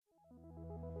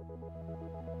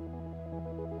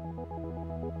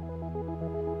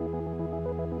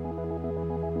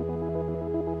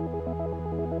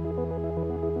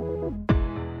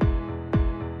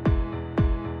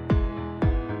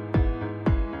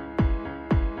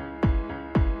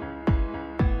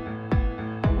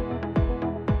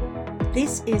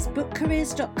This is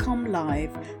BookCareers.com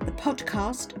Live, the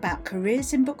podcast about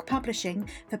careers in book publishing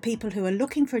for people who are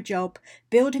looking for a job,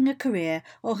 building a career,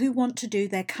 or who want to do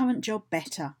their current job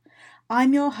better.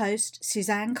 I'm your host,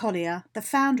 Suzanne Collier, the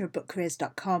founder of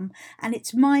BookCareers.com, and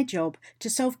it's my job to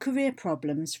solve career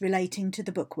problems relating to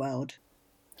the book world.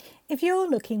 If you're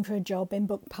looking for a job in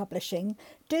book publishing,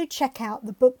 do check out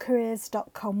the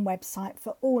BookCareers.com website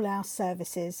for all our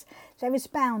services. There is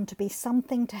bound to be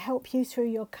something to help you through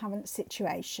your current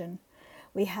situation.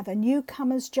 We have a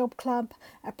newcomers job club,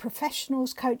 a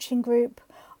professionals coaching group,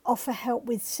 offer help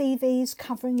with CVs,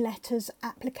 covering letters,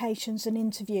 applications and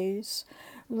interviews,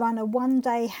 run a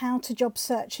one-day how to job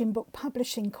search in book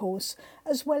publishing course,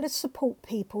 as well as support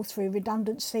people through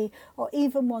redundancy or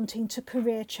even wanting to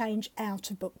career change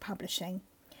out of book publishing.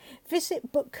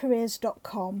 Visit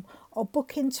bookcareers.com or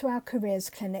book into our careers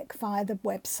clinic via the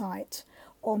website,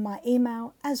 or my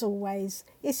email, as always,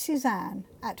 is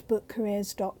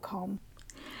suzanne@bookcareers.com.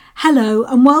 Hello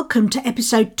and welcome to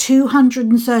episode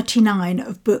 239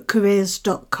 of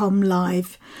BookCareers.com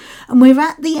Live. And we're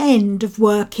at the end of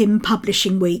Work in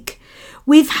Publishing Week.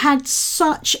 We've had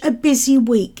such a busy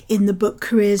week in the Book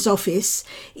Careers office,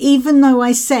 even though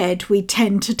I said we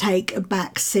tend to take a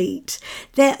back seat.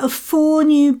 There are 4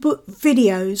 new book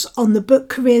videos on the Book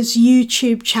Careers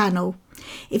YouTube channel.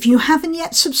 If you haven't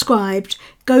yet subscribed,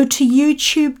 go to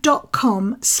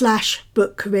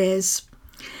youtube.com/bookcareers.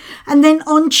 And then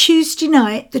on Tuesday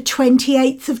night, the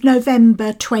 28th of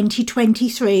November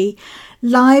 2023,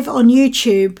 live on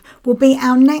YouTube will be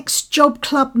our next job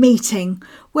club meeting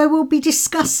where we'll be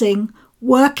discussing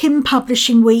Work in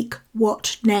Publishing Week,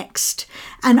 what next,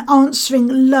 and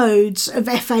answering loads of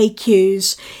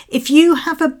FAQs. If you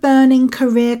have a burning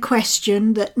career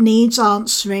question that needs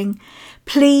answering,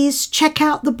 please check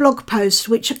out the blog post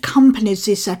which accompanies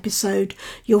this episode.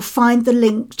 You'll find the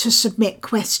link to submit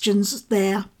questions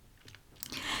there.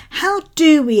 How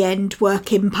do we end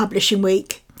Work in Publishing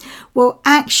Week? Well,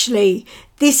 actually,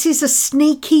 this is a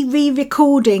sneaky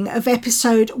re-recording of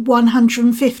episode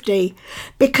 150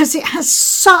 because it has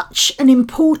such an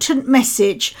important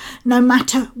message no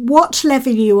matter what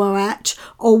level you are at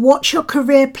or what your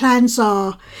career plans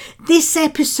are. This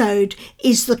episode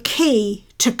is the key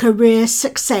to career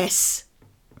success.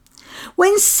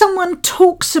 When someone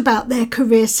talks about their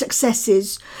career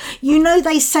successes, you know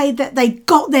they say that they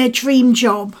got their dream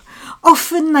job.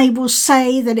 Often they will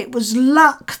say that it was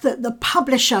luck that the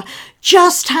publisher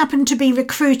just happened to be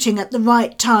recruiting at the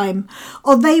right time,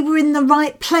 or they were in the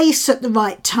right place at the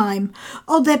right time,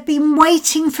 or they'd been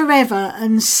waiting forever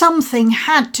and something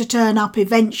had to turn up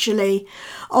eventually,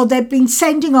 or they'd been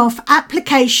sending off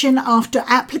application after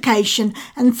application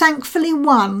and thankfully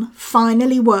one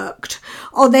finally worked,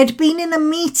 or they'd been in a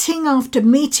meeting after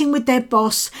meeting with their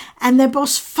boss and their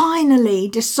boss finally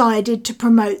decided to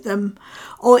promote them,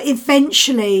 or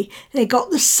eventually they got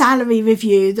the salary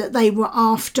review that they were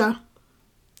after.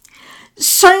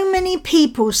 So many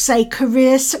people say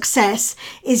career success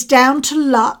is down to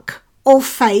luck or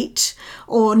fate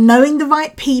or knowing the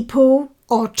right people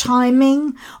or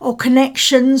timing or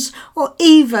connections or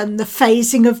even the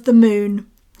phasing of the moon.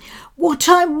 What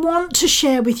I want to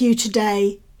share with you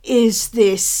today is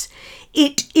this.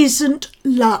 It isn't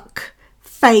luck,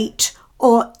 fate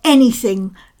or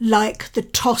anything like the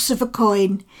toss of a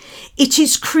coin. It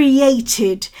is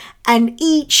created, and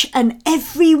each and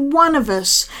every one of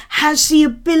us has the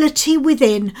ability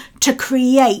within to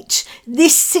create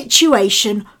this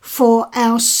situation for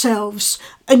ourselves.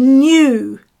 And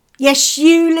you, yes,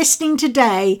 you listening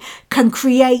today, can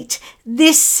create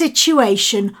this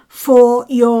situation for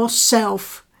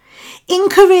yourself. In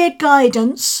career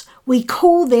guidance, we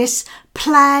call this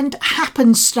planned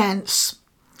happenstance.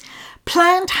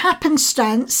 Planned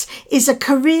happenstance is a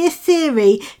career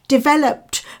theory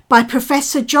developed by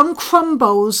Professor John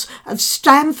Crumbolz of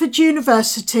Stanford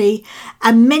University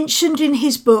and mentioned in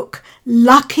his book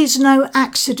Luck is No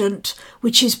Accident,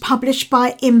 which is published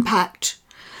by Impact.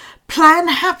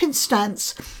 Planned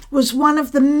happenstance was one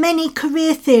of the many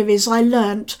career theories I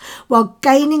learnt while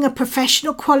gaining a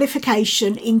professional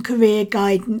qualification in career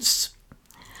guidance.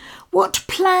 What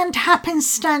planned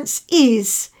happenstance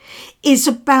is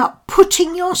about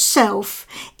putting yourself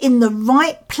in the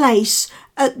right place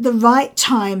at the right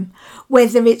time,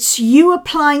 whether it's you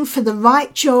applying for the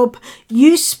right job,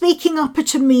 you speaking up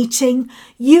at a meeting,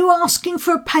 you asking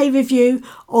for a pay review,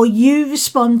 or you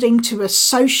responding to a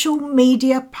social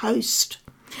media post.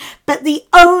 But the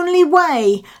only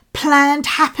way planned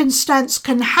happenstance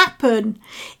can happen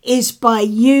is by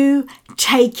you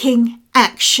taking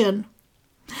action.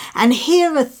 And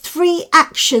here are 3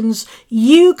 actions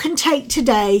you can take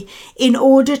today in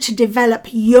order to develop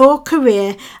your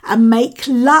career and make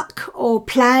luck or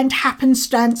planned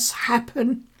happenstance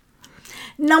happen.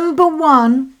 Number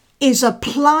 1 is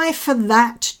apply for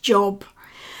that job.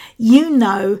 You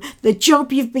know, the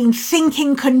job you've been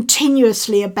thinking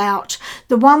continuously about,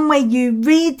 the one where you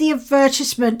read the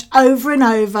advertisement over and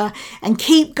over and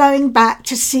keep going back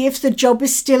to see if the job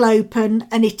is still open,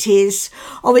 and it is,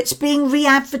 or it's being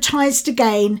re-advertised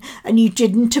again and you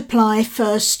didn't apply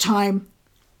first time.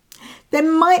 There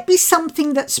might be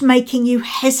something that's making you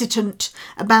hesitant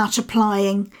about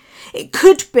applying. It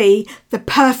could be the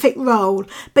perfect role,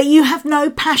 but you have no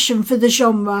passion for the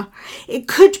genre. It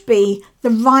could be the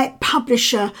right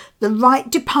publisher, the right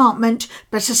department,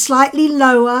 but a slightly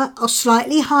lower or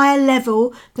slightly higher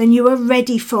level than you are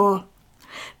ready for.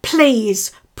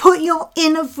 Please put your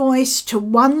inner voice to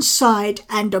one side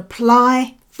and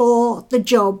apply for the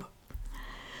job.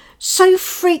 So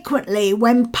frequently,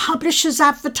 when publishers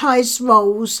advertise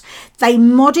roles, they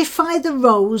modify the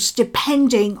roles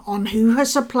depending on who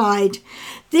has applied.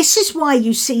 This is why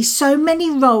you see so many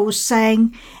roles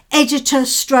saying editor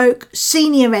stroke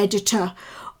senior editor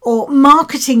or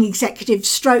marketing executive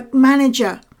stroke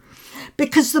manager,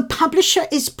 because the publisher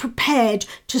is prepared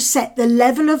to set the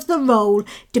level of the role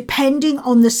depending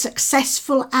on the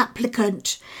successful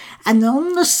applicant and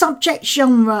on the subject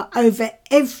genre.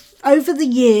 Over the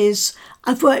years,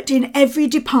 I've worked in every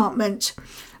department,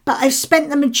 but I've spent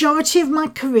the majority of my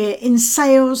career in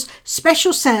sales,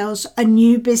 special sales, and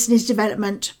new business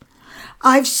development.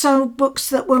 I've sold books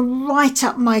that were right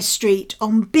up my street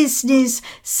on business,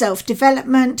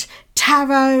 self-development,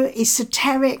 tarot,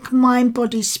 esoteric, mind,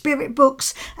 body, spirit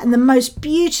books, and the most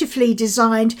beautifully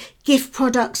designed gift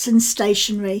products and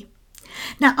stationery.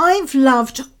 Now, I've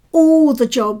loved all the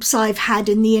jobs I've had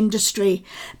in the industry,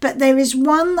 but there is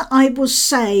one that I will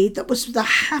say that was the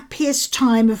happiest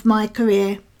time of my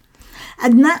career.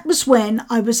 And that was when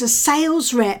I was a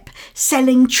sales rep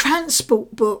selling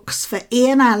transport books for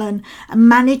Ian Allan and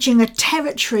managing a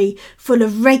territory full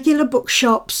of regular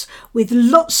bookshops with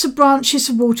lots of branches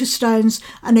of Waterstones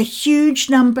and a huge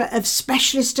number of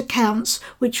specialist accounts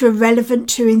which were relevant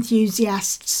to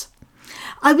enthusiasts.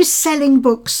 I was selling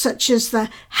books such as The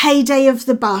Heyday of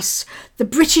the Bus, the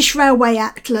British Railway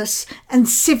Atlas, and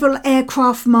Civil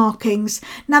Aircraft Markings.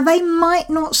 Now, they might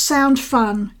not sound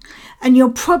fun, and you're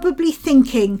probably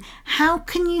thinking, how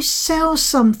can you sell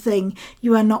something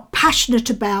you are not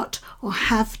passionate about or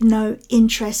have no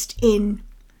interest in?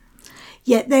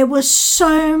 Yet there were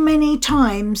so many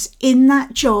times in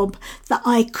that job that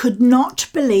I could not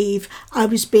believe I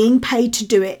was being paid to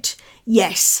do it.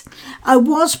 Yes, I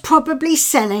was probably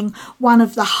selling one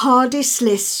of the hardest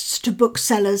lists to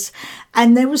booksellers,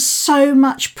 and there was so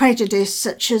much prejudice,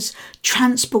 such as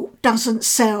transport doesn't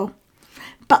sell.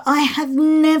 But I have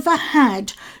never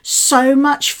had so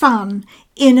much fun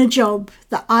in a job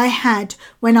that I had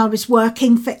when I was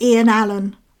working for Ian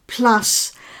Allan.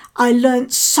 Plus, I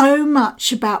learnt so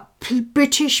much about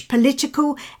British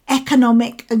political,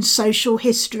 economic and social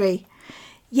history.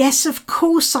 Yes, of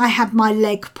course I had my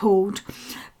leg pulled,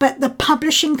 but the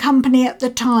publishing company at the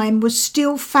time was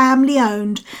still family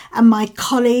owned, and my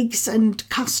colleagues and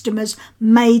customers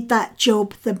made that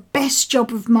job the best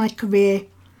job of my career.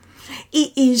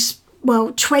 It is,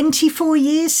 24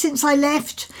 years since I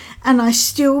left, and I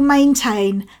still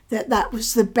maintain that that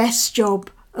was the best job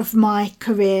of my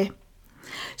career.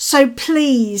 So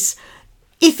please,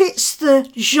 if it's the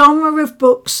genre of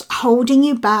books holding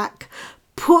you back,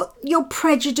 put your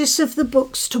prejudice of the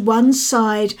books to one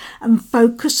side and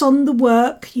focus on the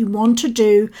work you want to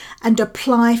do and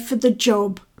apply for the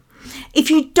job. If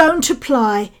you don't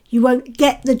apply, you won't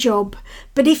get the job.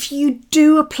 But if you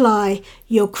do apply,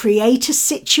 you'll create a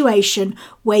situation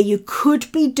where you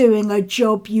could be doing a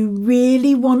job you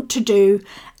really want to do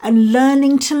and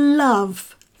learning to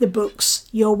love the books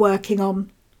you're working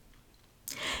on.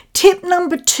 Tip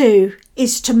number 2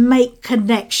 is to make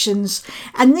connections,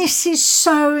 and this is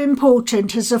so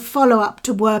important as a follow-up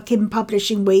to Work in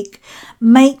Publishing Week.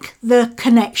 Make the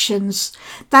connections.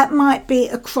 That might be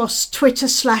across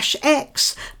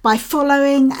Twitter/X by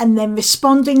following and then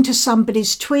responding to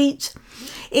somebody's tweet.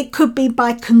 It could be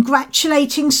by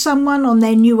congratulating someone on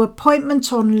their new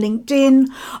appointment on LinkedIn,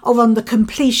 or on the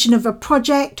completion of a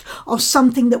project or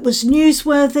something that was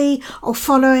newsworthy, or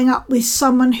following up with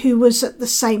someone who was at the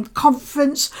same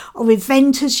conference or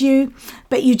event as you,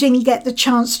 but you didn't get the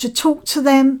chance to talk to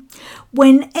them.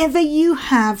 Whenever you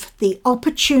have the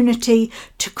opportunity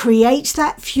to create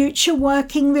that future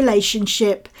working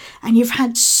relationship, and you've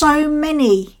had so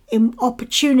many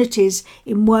opportunities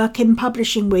in Work in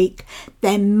Publishing Week,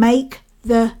 then make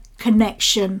the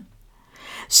connection.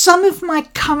 Some of my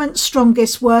current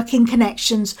strongest working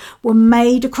connections were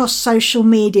made across social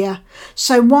media.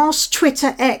 So whilst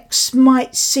Twitter X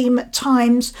might seem at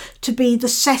times to be the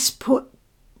cesspit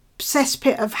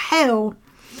of hell,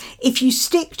 if you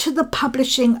stick to the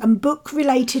publishing and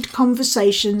book-related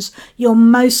conversations, you'll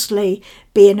mostly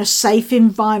be in a safe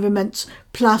environment.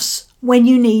 Plus, when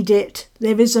you need it,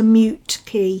 there is a mute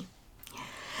key.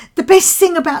 The best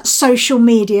thing about social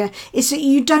media is that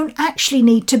you don't actually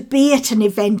need to be at an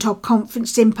event or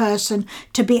conference in person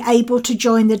to be able to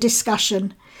join the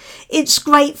discussion. It's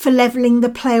great for levelling the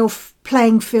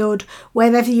playing field,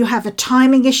 whether you have a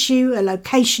timing issue, a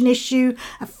location issue,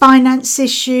 a finance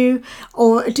issue,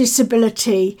 or a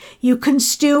disability. You can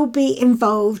still be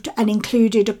involved and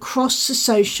included across the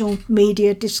social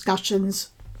media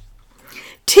discussions.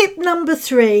 Tip number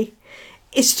 3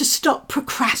 is to stop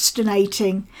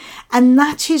procrastinating, and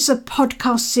that is a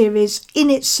podcast series in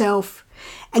itself,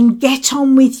 and get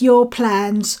on with your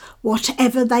plans,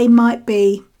 whatever they might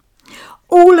be.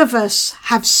 All of us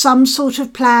have some sort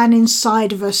of plan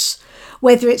inside of us,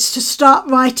 whether it's to start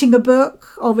writing a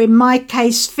book, or in my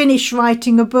case, finish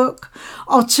writing a book,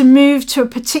 or to move to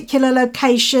a particular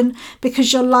location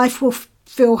because your life will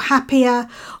feel happier,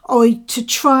 or to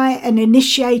try and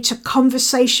initiate a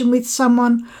conversation with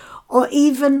someone, or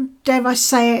even, dare I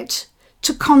say it,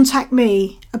 to contact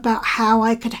me about how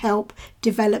I could help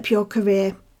develop your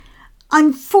career.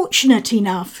 I'm fortunate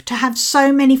enough to have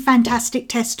so many fantastic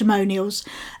testimonials,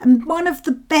 and one of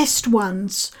the best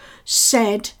ones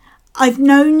said, "I've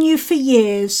known you for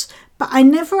years, but I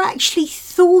never actually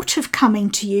thought of coming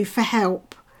to you for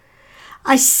help.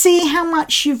 I see how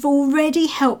much you've already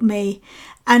helped me,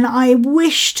 and I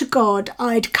wish to God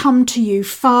I'd come to you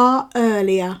far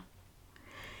earlier."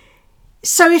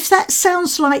 So if that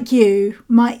sounds like you,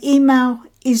 my email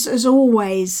is, as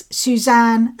always,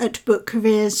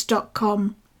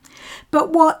 suzanne@bookcareers.com.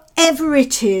 But whatever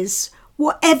it is,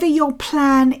 whatever your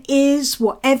plan is,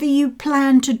 whatever you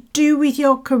plan to do with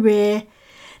your career,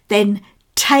 then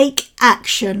take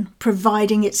action,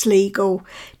 providing it's legal.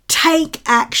 Take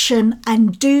action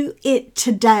and do it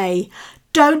today.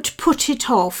 Don't put it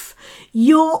off.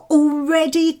 You're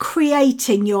already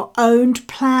creating your own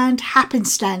planned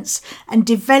happenstance and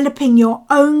developing your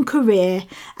own career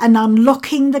and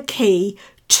unlocking the key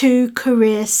to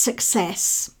career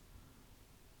success.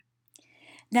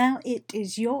 Now it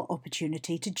is your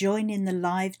opportunity to join in the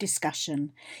live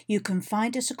discussion. You can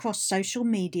find us across social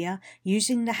media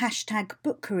using the hashtag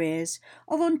BookCareers,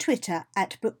 or on Twitter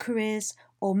 @BookCareers,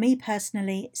 or me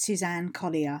personally, Suzanne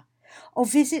Collier. Or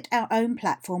visit our own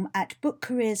platform at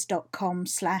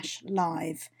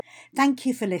bookcareers.com/live. Thank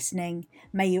you for listening.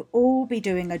 May you all be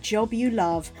doing a job you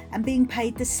love and being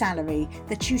paid the salary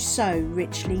that you so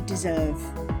richly deserve.